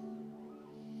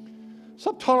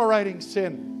 Stop tolerating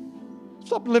sin.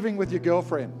 Stop living with your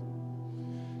girlfriend.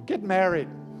 Get married.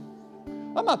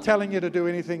 I'm not telling you to do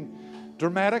anything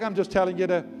dramatic. I'm just telling you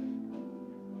to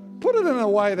put it in a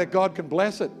way that God can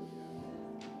bless it.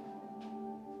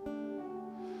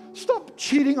 Stop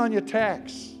cheating on your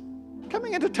tax.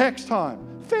 Coming into tax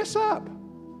time, fess up.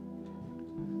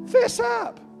 Fess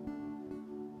up.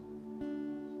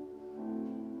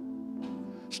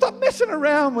 Stop messing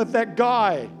around with that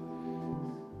guy.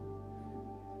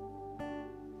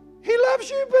 He loves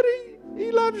you, but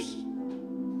he loves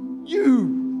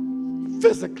you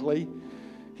physically.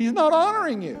 He's not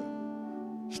honoring you.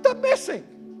 Stop messing.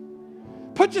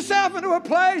 Put yourself into a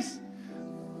place.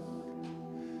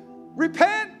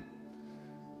 Repent.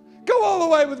 Go all the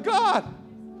way with God.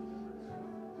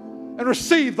 And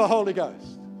receive the Holy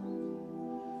Ghost.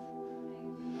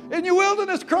 In your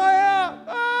wilderness, cry out,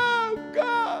 oh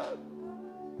God.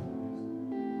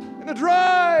 In a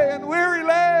dry and weary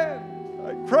land,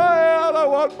 I cry out, I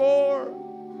want more.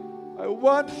 I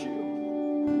want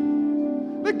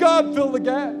you. Let God fill the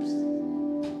gaps.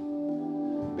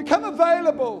 Become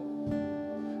available.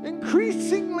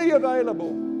 Increasingly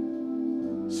available.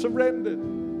 Surrendered.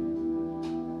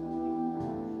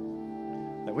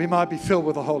 That we might be filled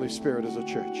with the Holy Spirit as a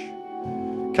church.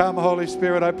 Come, Holy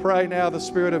Spirit, I pray now the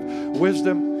spirit of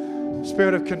wisdom,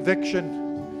 spirit of conviction,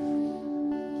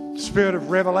 spirit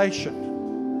of revelation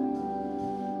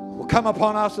will come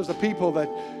upon us as a people, that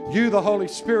you, the Holy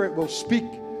Spirit, will speak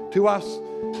to us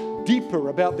deeper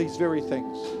about these very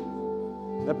things.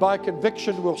 That by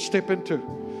conviction we'll step into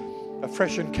a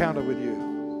fresh encounter with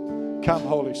you. Come,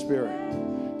 Holy Spirit.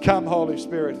 Come, Holy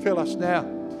Spirit. Fill us now.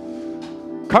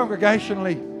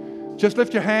 Congregationally, just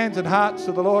lift your hands and hearts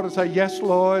to the Lord and say, yes,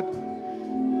 Lord.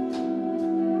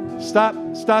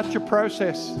 Start your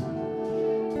process.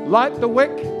 Light the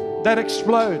wick that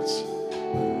explodes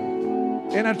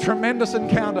in a tremendous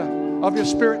encounter of your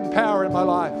Spirit and power in my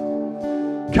life.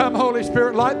 Come, Holy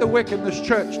Spirit, light the wick in this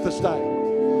church this day.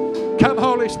 Come,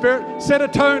 Holy Spirit, set a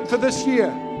tone for this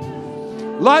year.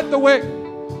 Light the wick.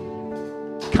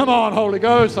 Come on, Holy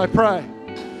Ghost, I pray.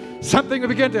 Something will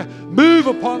begin to move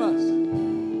upon us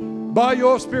by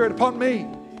your Spirit, upon me.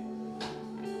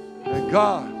 And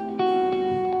God,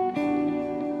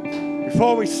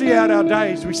 before we see out our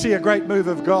days, we see a great move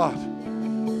of God.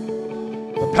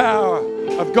 The power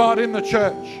of God in the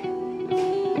church.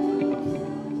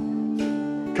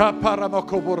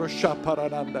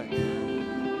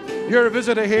 You're a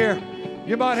visitor here.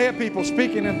 You might hear people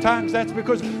speaking in tongues. That's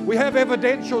because we have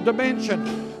evidential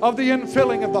dimension of the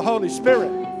infilling of the Holy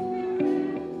Spirit.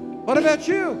 What about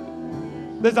you?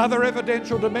 There's other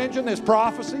evidential dimension. There's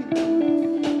prophecy.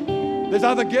 There's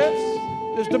other gifts.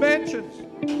 There's dimensions.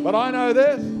 But I know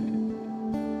this,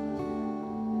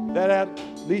 that at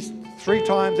least 3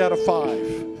 times out of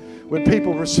 5, when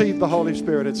people received the Holy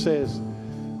Spirit, it says,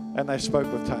 and they spoke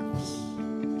with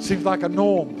tongues. Seems like a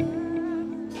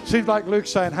norm. Seems like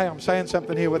Luke's saying, hey, I'm saying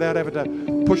something here without having to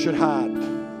push it hard.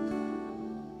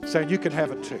 Saying you can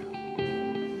have it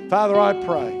too. Father, I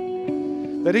pray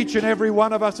that each and every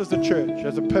one of us as a church,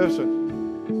 as a person,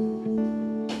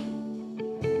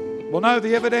 will know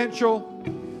the evidential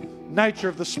nature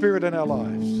of the Spirit in our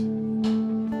lives.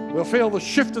 We'll feel the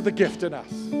shift of the gift in us.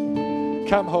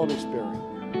 Come, Holy Spirit.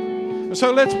 And so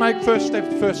let's make first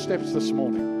steps this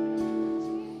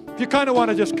morning. If you kind of want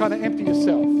to just kind of empty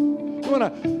yourself, you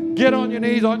want to get on your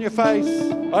knees, on your face.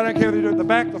 I don't care if you do it at the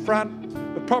back, the front,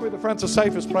 but probably the front's the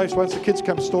safest place once the kids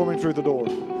come storming through the door.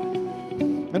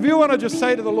 And if you want to just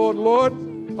say to the Lord, Lord,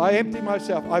 I empty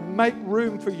myself. I make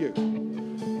room for you.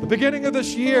 The beginning of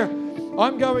this year,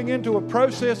 I'm going into a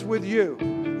process with you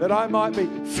that I might be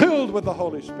filled with the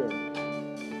Holy Spirit.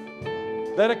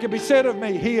 That it can be said of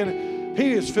me,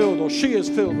 he is filled or she is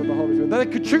filled with the Holy Spirit. That they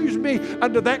could choose me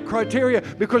under that criteria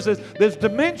because there's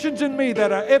dimensions in me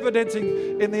that are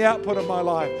evidencing in the output of my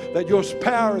life that your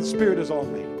power and Spirit is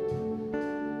on me.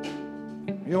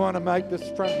 You want to make this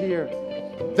front here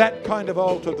that kind of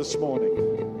altar this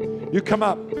morning. You come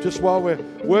up just while we're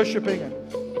worshiping and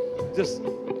just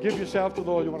give yourself to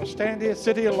the Lord. You want to stand here,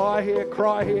 sit here, lie here,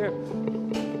 cry here,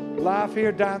 laugh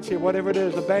here, dance here, whatever it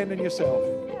is, abandon yourself.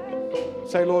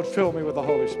 Say, Lord, fill me with the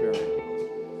Holy Spirit.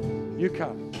 You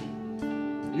come.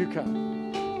 You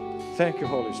come. Thank you,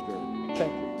 Holy Spirit.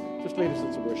 Thank you. Just lead us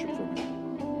into worship for a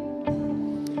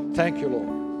minute. Thank you, Lord.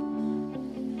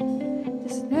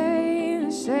 This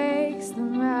name shakes the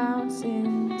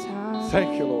mountain top.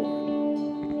 Thank you, Lord.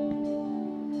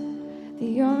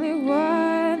 The only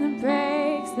one that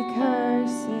breaks the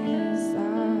curses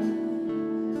of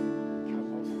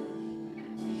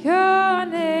your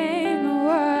name, the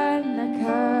one that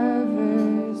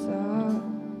covers all.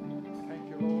 Thank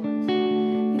you, Lord.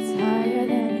 It's higher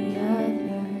than the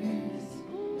others.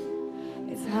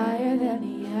 It's higher than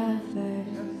the others.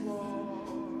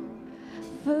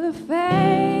 Full of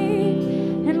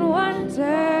faith and wonder,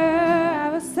 I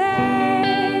will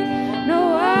say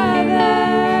no other.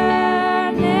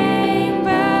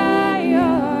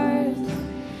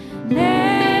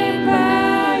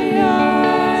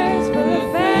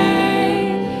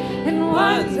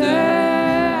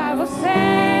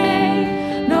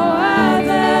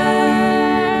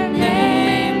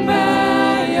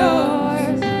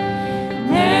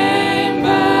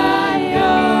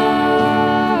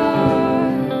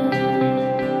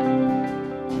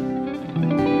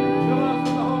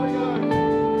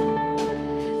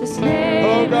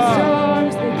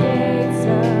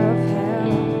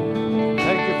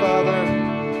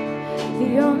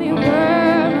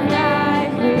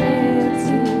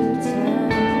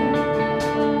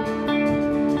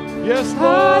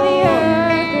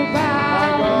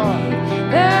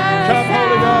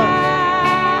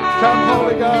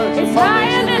 It's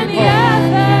higher than the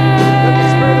others.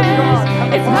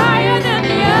 It's higher than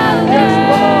the others.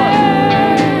 Yes,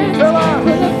 Lord. Fill us.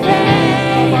 Full of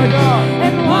faith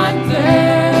and wonder.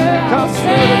 Come,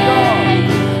 Spirit of God.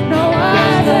 No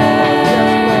other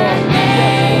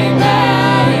name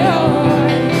but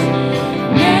yours.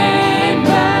 Name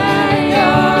but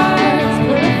yours.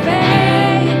 Full of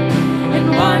faith and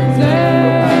wonder. I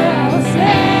will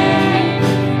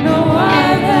say no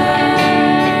other.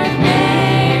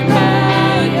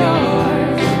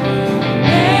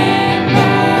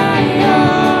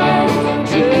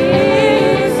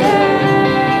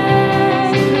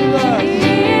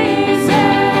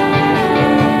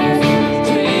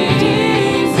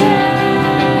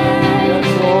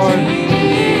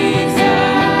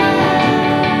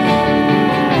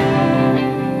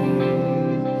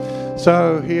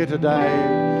 So here today,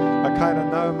 I kind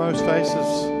of know most faces.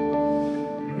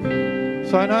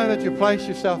 So I know that you place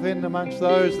yourself in amongst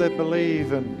those that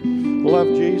believe and love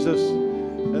Jesus.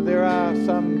 And there are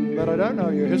some that I don't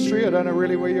know your history. I don't know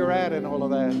really where you're at in all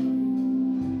of that.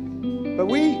 But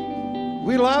we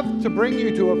love to bring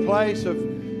you to a place of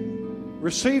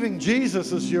receiving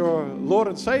Jesus as your Lord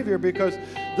and Savior, because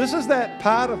this is that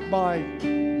part of my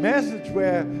message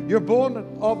where you're born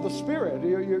of the Spirit.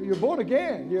 You're born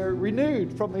again. You're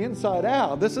renewed from the inside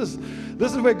out. This is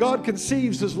where God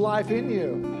conceives His life in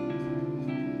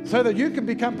you, so that you can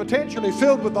become potentially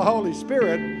filled with the Holy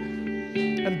Spirit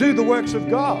and do the works of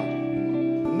God.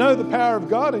 Know the power of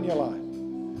God in your life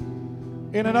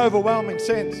in an overwhelming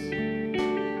sense.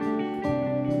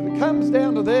 It comes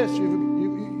down to this.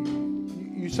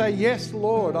 You say, yes,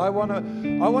 Lord, I want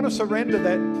to surrender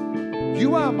that.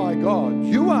 You are my God.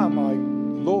 You are my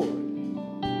Lord.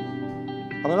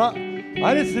 I mean,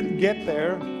 I just didn't get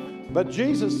there, but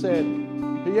Jesus said,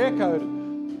 He echoed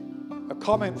a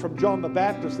comment from John the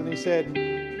Baptist, and He said,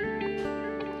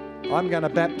 I'm going to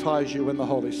baptize you in the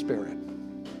Holy Spirit.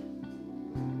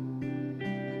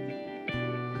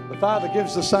 The Father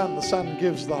gives the Son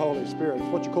gives the Holy Spirit. It's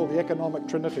what you call the economic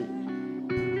Trinity.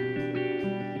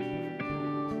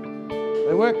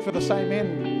 They work for the same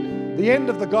end. The end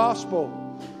of the gospel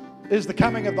is the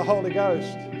coming of the Holy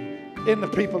Ghost in the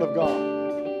people of God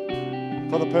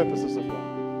for the purposes of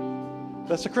God.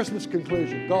 That's the Christmas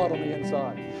conclusion. God on the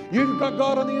inside. You've got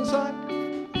God on the inside?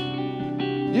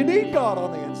 You need God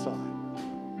on the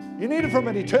inside. You need it from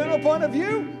an eternal point of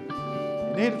view.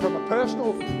 You need it from a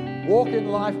personal walk in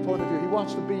life point of view. He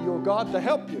wants to be your God to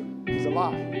help you. He's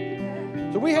alive.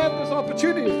 So we have this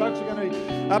opportunity. Folks are going to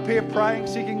be up here praying,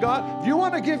 seeking God. If you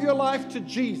want to give your life to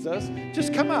Jesus,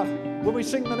 just come up when we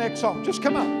sing the next song. Just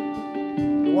come up.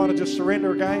 If you want to just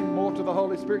surrender again more to the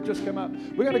Holy Spirit, just come up.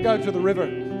 We're going to go to the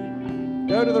river.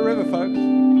 Go to the river, folks.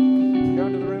 Go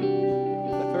to the river.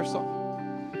 The first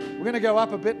song. We're going to go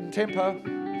up a bit in tempo.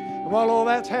 And while all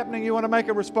that's happening, you want to make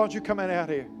a response, you come on out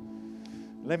here.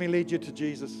 Let me lead you to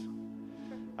Jesus.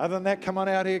 Other than that, come on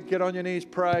out here, get on your knees,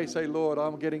 pray. Say, Lord,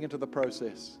 I'm getting into the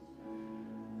process.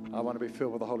 I want to be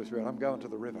filled with the Holy Spirit. I'm going to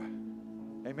the river.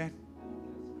 Amen.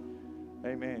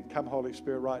 Amen. Come, Holy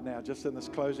Spirit, right now, just in this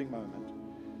closing moment.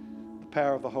 The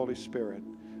power of the Holy Spirit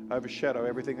overshadow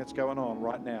everything that's going on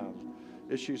right now.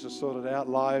 Issues are sorted out,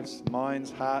 lives,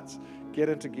 minds, hearts. Get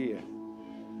into gear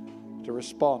to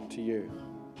respond to you.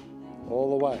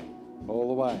 All the way, all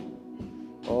the way,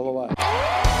 all the way.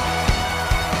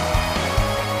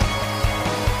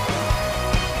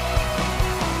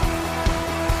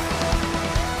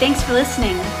 Thanks for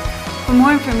listening. For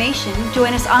more information,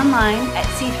 join us online at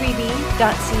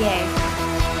c3b.ca.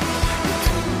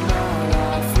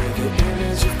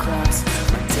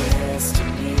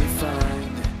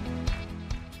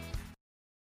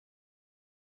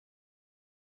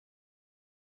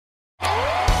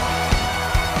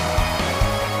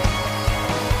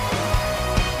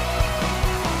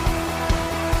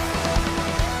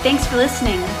 Thanks for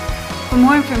listening. For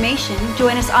more information,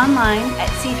 join us online at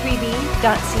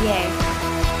c3b.ca.